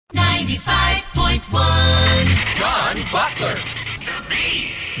95.1. John Butler.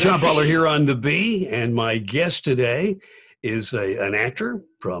 John Butler here on The Bee, and my guest today is an actor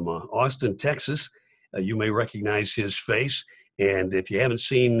from Austin, Texas. You may recognize his face, and if you haven't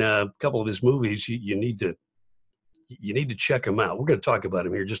seen a couple of his movies, you need to check him out. We're going to talk about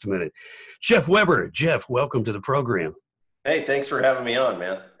him here in just a minute. Jeff Weber. Jeff, welcome to the program. Hey, thanks for having me on,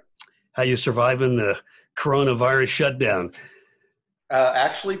 man. How you surviving the coronavirus shutdown?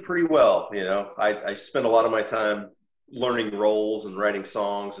 Actually, pretty well. You know, I spend a lot of my time learning roles and writing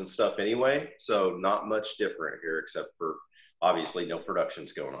songs and stuff anyway, so not much different here, except for obviously no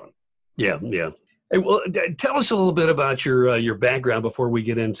productions going on. Yeah. Hey, well, tell us a little bit about your background before we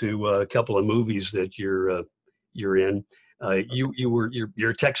get into a couple of movies that you're in. You're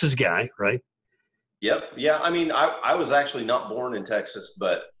a Texas guy, right? Yep. Yeah. I mean, I was actually not born in Texas,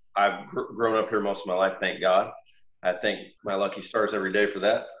 but I've grown up here most of my life. Thank God. I thank my lucky stars every day for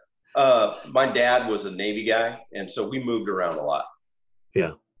that. My dad was a Navy guy, and so we moved around a lot.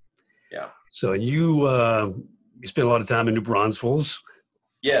 Yeah. Yeah. So you spent a lot of time in New Braunfels.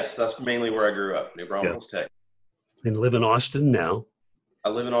 Yes, that's mainly where I grew up, New Braunfels, Texas. And live in Austin now. I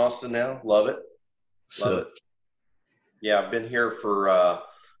live in Austin now. Love it. Love it. Yeah, I've been here for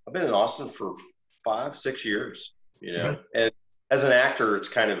I've been in Austin for 5-6 years, you know. Okay. And as an actor, it's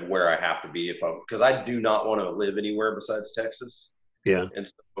kind of where I have to be because I do not want to live anywhere besides Texas. Yeah. And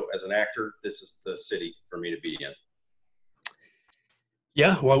so as an actor, this is the city for me to be in.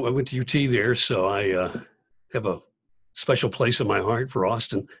 Yeah, well, I went to UT there, so I have a special place in my heart for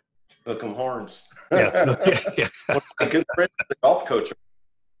Austin. Hook 'em horns. Yeah. One of my good friends is a golf coach.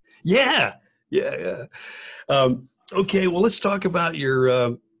 Yeah. Okay, well, let's talk about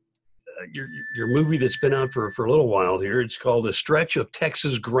your movie that's been out for a little while here. It's called A Stretch of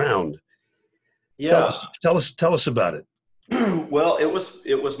Texas Ground. Yeah. Tell us about it. Well, it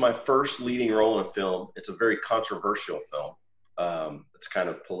was my first leading role in a film. It's a very controversial film. It's kind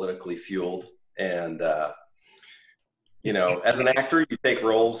of politically fueled, and you know, as an actor, you take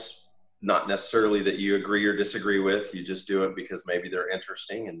roles not necessarily that you agree or disagree with. You just do it because maybe they're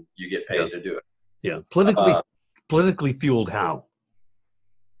interesting, and you get paid to do it. Yeah, politically fueled. How?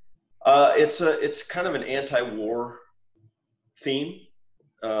 It's kind of an anti-war theme.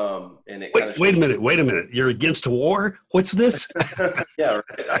 And it wait a minute. You're against war? What's this? Yeah,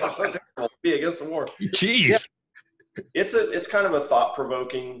 right. I'm so terrible to be against the war. Jeez. Yeah. It's kind of a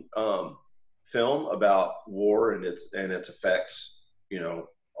thought-provoking film about war and its effects, you know,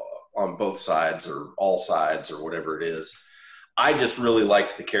 on both sides or all sides or whatever it is. I just really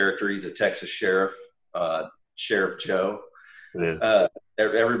liked the character. He's a Texas sheriff, Sheriff Joe. Yeah.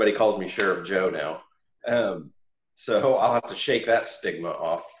 Everybody calls me Sheriff Joe now. So I'll have to shake that stigma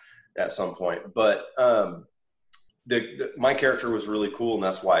off at some point. But my character was really cool, and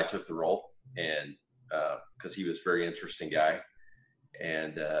that's why I took the role, and because he was a very interesting guy.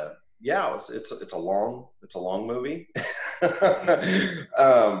 And yeah, it's a long movie.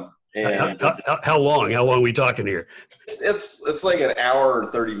 And how long? How long are we talking here? It's like an hour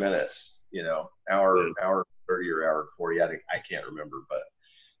and 30 minutes. You know, hour 30 or hour and 40. I can't remember, but.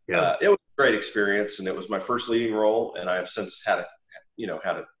 Yeah, it was a great experience, and it was my first leading role, and I've since had a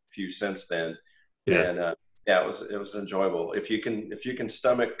few since then. Yeah. And yeah, it was enjoyable. If you can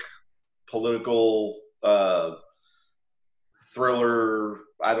stomach political thriller,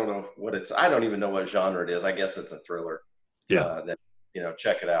 I don't know what it's. I don't even know what genre it is. I guess it's a thriller. Yeah. Then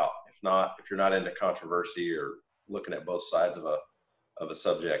check it out. If you're not into controversy or looking at both sides of a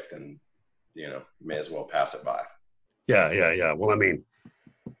subject, then you may as well pass it by. Yeah. Well, I mean,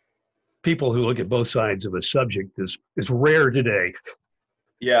 people who look at both sides of a subject is rare today.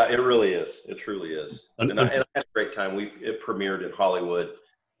 Yeah, it really is. It truly is. And I had a great time. It premiered in Hollywood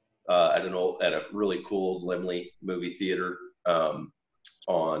at a really cool Limley movie theater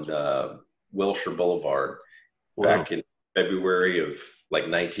on Wilshire Boulevard back in February of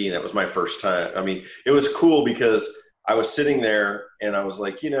 19. That was my first time. I mean, it was cool because I was sitting there and I was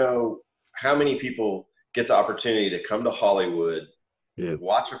like, how many people get the opportunity to come to Hollywood,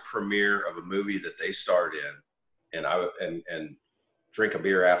 watch a premiere of a movie that they starred in, and drink a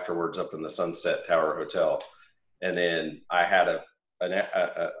beer afterwards up in the Sunset Tower Hotel. And then I had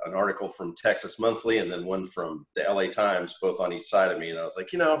an article from Texas Monthly and then one from the LA Times, both on each side of me. And I was like,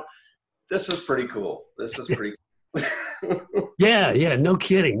 this is pretty cool. This is pretty cool. Yeah. No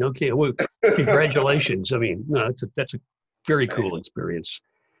kidding. Well, congratulations. I mean, no, that's a very cool experience.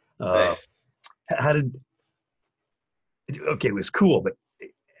 Thanks. It was cool, but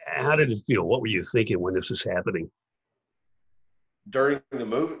how did it feel? What were you thinking when this was happening? During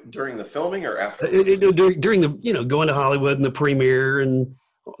the filming or after? During the, going to Hollywood and the premiere and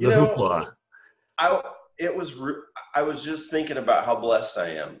You The know, hoopla. I it was I was just thinking about how blessed I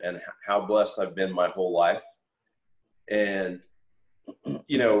am and how blessed I've been my whole life. And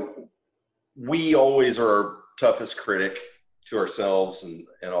you know, we always are our toughest critic to ourselves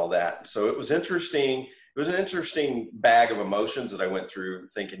and all that. So it was interesting. It was an interesting bag of emotions that I went through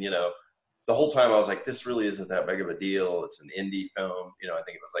thinking, the whole time I was like, this really isn't that big of a deal. It's an indie film. I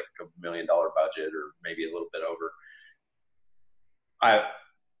think it was like $1 million budget or maybe a little bit over.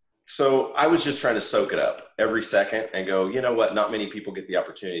 So I was just trying to soak it up every second and go, you know what? Not many people get the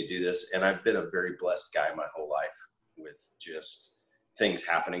opportunity to do this. And I've been a very blessed guy my whole life with just things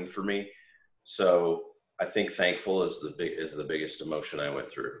happening for me. So I think thankful is the biggest emotion I went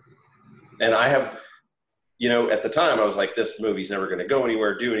through. And I have, at the time I was like, this movie's never going to go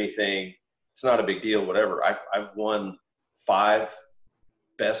anywhere, do anything. It's not a big deal, whatever. I've won 5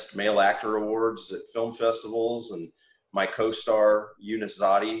 Best Male Actor awards at film festivals, and my co-star Eunice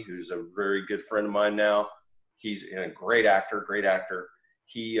Zadi, who's a very good friend of mine now, he's a great actor.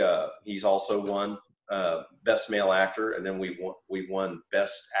 He's also won Best Male Actor, and then we've won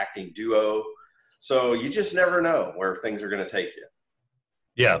Best Acting Duo. So you just never know where things are going to take you.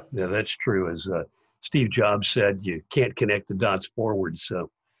 Yeah, that's true. As Steve Jobs said, you can't connect the dots forward.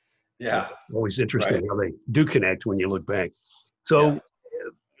 So yeah, it's always interesting right. how they do connect when you look back. So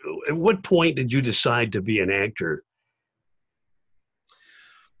at what point did you decide to be an actor?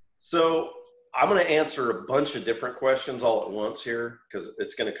 So I'm going to answer a bunch of different questions all at once here because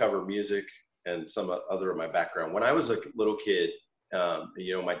it's going to cover music and some other of my background. When I was a little kid,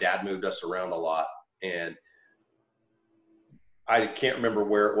 my dad moved us around a lot, and I can't remember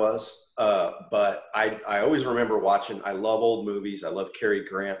where it was, but I always remember watching. I love old movies. I love Cary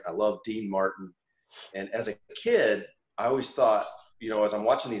Grant. I love Dean Martin. And as a kid, I always thought, as I'm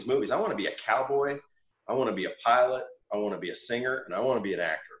watching these movies, I want to be a cowboy. I want to be a pilot. I want to be a singer, and I want to be an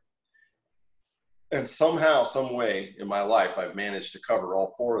actor. And somehow, some way in my life, I've managed to cover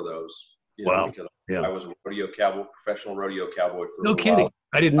all 4 of those, Wow. because Yeah. I was a professional rodeo cowboy for a No little kidding. while.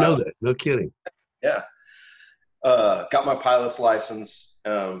 I didn't know that. No kidding. Yeah. Got my pilot's license,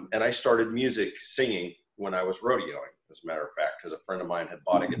 and I started singing when I was rodeoing, as a matter of fact, because a friend of mine had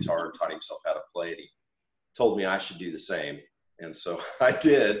bought a guitar and taught himself how to play it. He told me I should do the same. And so I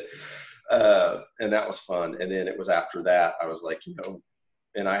did. And that was fun. And then it was after that, I was like,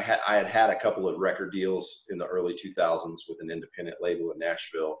 and I had a couple of record deals in the early 2000s with an independent label in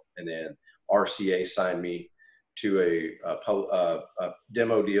Nashville. And then RCA signed me to a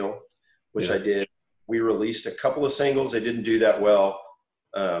demo deal, which I did. We released a couple of singles. They didn't do that well.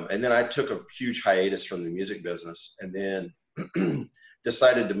 And then I took a huge hiatus from the music business, and then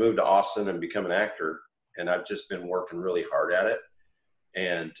decided to move to Austin and become an actor. And I've just been working really hard at it.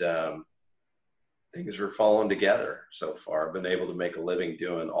 And things are falling together so far. I've been able to make a living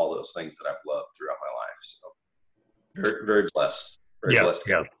doing all those things that I've loved throughout my life. So very, very blessed. Very blessed.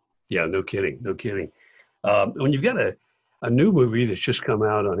 Yeah, no kidding. No kidding. When you've got a new movie that's just come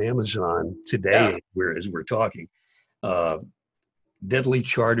out on Amazon today, as we're talking, Deadly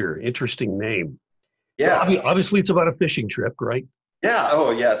Charter, interesting name. Yeah. So obviously it's about a fishing trip, right? Yeah.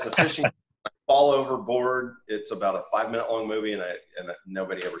 Oh yeah. It's a fishing fall overboard. It's about a 5-minute long movie, and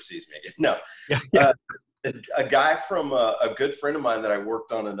nobody ever sees me again. No. Yeah. A guy from a good friend of mine that I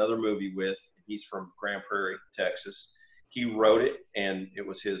worked on another movie with, he's from Grand Prairie, Texas. He wrote it, and it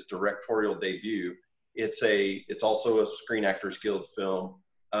was his directorial debut. It's also a Screen Actors Guild film.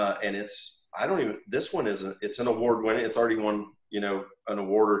 And it's an award winning. It's already won, an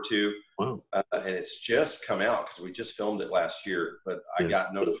award or 2. Wow. And it's just come out because we just filmed it last year, but I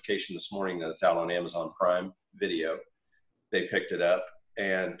got notification this morning that it's out on Amazon Prime Video. They picked it up,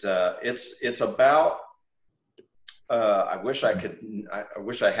 and it's about, I wish I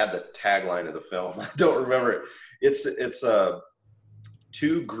had the tagline of the film. I don't remember it. It's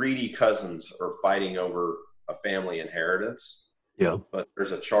 2 greedy cousins are fighting over a family inheritance. Yeah. But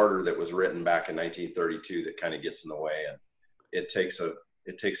there's a charter that was written back in 1932 that kind of gets in the way, and it takes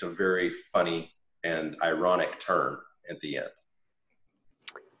a very funny and ironic turn at the end.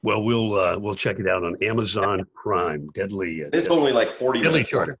 Well, we'll check it out on Amazon Prime. Deadly. It's only like 40 Deadly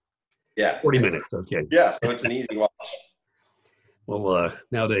minutes. Charter. Yeah. 40 minutes. Okay. Yeah. So it's an easy watch. Well,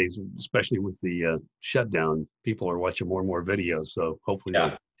 nowadays, especially with the shutdown, people are watching more and more videos. So hopefully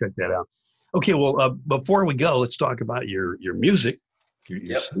they'll check that out. Okay. Well, before we go, let's talk about your music,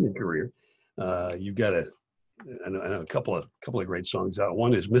 your singing career. You've got I know a couple of great songs out.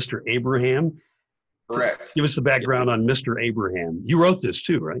 One is Mr. Abraham. Correct. Give us the background on Mr. Abraham. You wrote this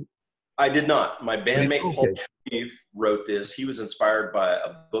too, right? I did not. My bandmate Paul Shreve wrote this. He was inspired by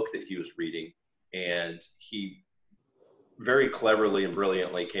a book that he was reading, and he very cleverly and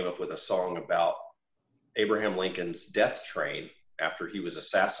brilliantly came up with a song about Abraham Lincoln's death train after he was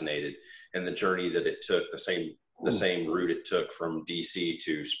assassinated, and the journey that it took, the same route it took from DC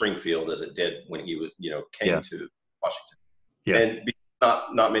to Springfield as it did when he was, came to Washington. Yeah. And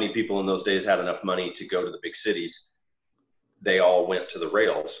not many people in those days had enough money to go to the big cities. They all went to the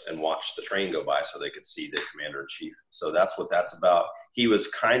rails and watched the train go by so they could see the commander-in-chief. So that's what that's about. He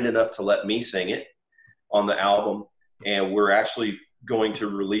was kind enough to let me sing it on the album, and we're actually going to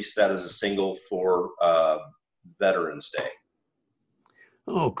release that as a single for Veterans Day.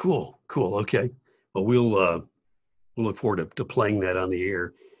 Oh, cool. Okay. Well, we'll look forward to playing that on the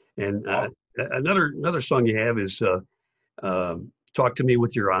air. And Awesome. another song you have is "Talk to Me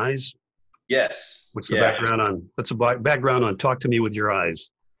with Your Eyes." Yes. What's the background on "Talk to Me with Your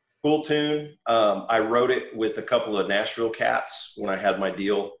Eyes"? Cool tune. I wrote it with a couple of Nashville cats when I had my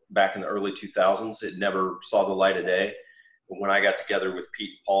deal back in the early 2000s. It never saw the light of day. But when I got together with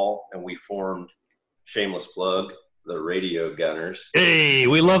Pete and Paul and we formed, shameless plug, the Radio Gunners. Hey,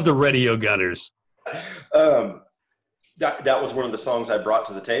 we love the Radio Gunners. That was one of the songs I brought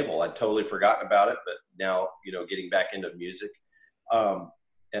to the table. I'd totally forgotten about it, but now, getting back into music,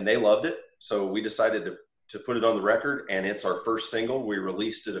 and they loved it. So we decided to put it on the record, and it's our first single. We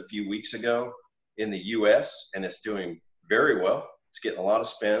released it a few weeks ago in the US, and it's doing very well. It's getting a lot of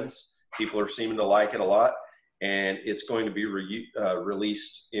spins. People are seeming to like it a lot, and it's going to be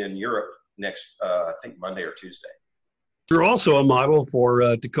released in Europe next, I think Monday or Tuesday. You're also a model for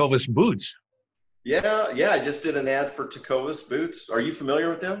Tecovas boots. Yeah. I just did an ad for Tecovas boots. Are you familiar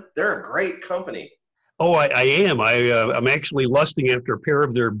with them? They're a great company. Oh, I am. I'm actually lusting after a pair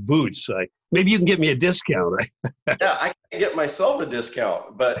of their boots. Maybe you can get me a discount. Yeah, I can get myself a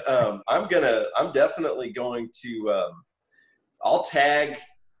discount, but I'm definitely going to. I'll tag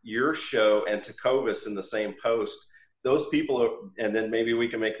your show and Tecovas in the same post. Those people, and then maybe we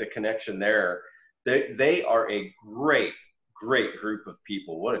can make the connection there. They are a great group of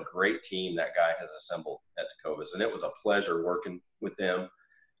people. What a great team that guy has assembled at Tecovas, and it was a pleasure working with them.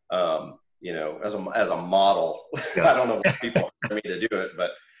 As a model. Yeah. I don't know if people hire me to do it,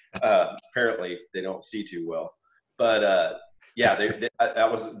 but apparently they don't see too well. But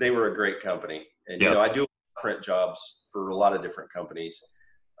they were a great company, and I do print jobs for a lot of different companies.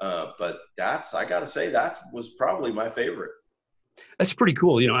 But I got to say, that was probably my favorite. That's pretty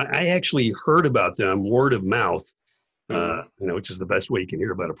cool. I actually heard about them word of mouth, which is the best way you can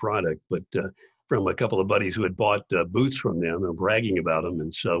hear about a product, but from a couple of buddies who had bought boots from them and bragging about them.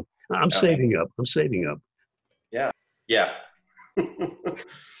 And so I'm saving up. Yeah.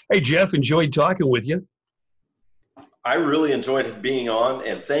 Hey, Jeff, enjoyed talking with you. I really enjoyed being on,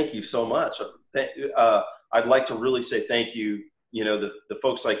 and thank you so much. I'd like to really say thank you, the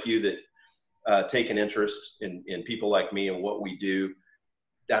folks like you that take an interest in people like me and what we do.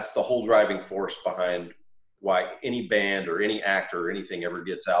 That's the whole driving force behind why any band or any actor or anything ever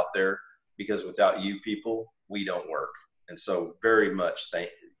gets out there, because without you people, we don't work. And so very much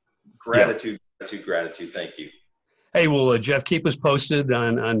gratitude. Thank you. Hey, well, Jeff, keep us posted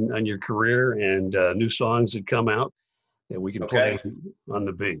on your career and new songs that come out that we can play on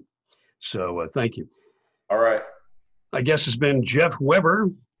the beat. So thank you. All right. I guess it's been Jeff Weber,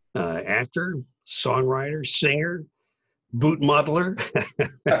 actor, songwriter, singer, boot modeler.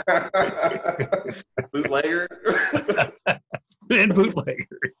 Bootlegger. And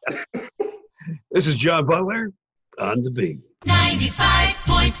bootlegger. This is John Butler on the beat.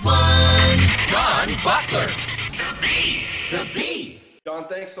 95.1 John Butler. The Bee. John,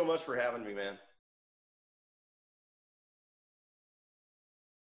 thanks so much for having me, man.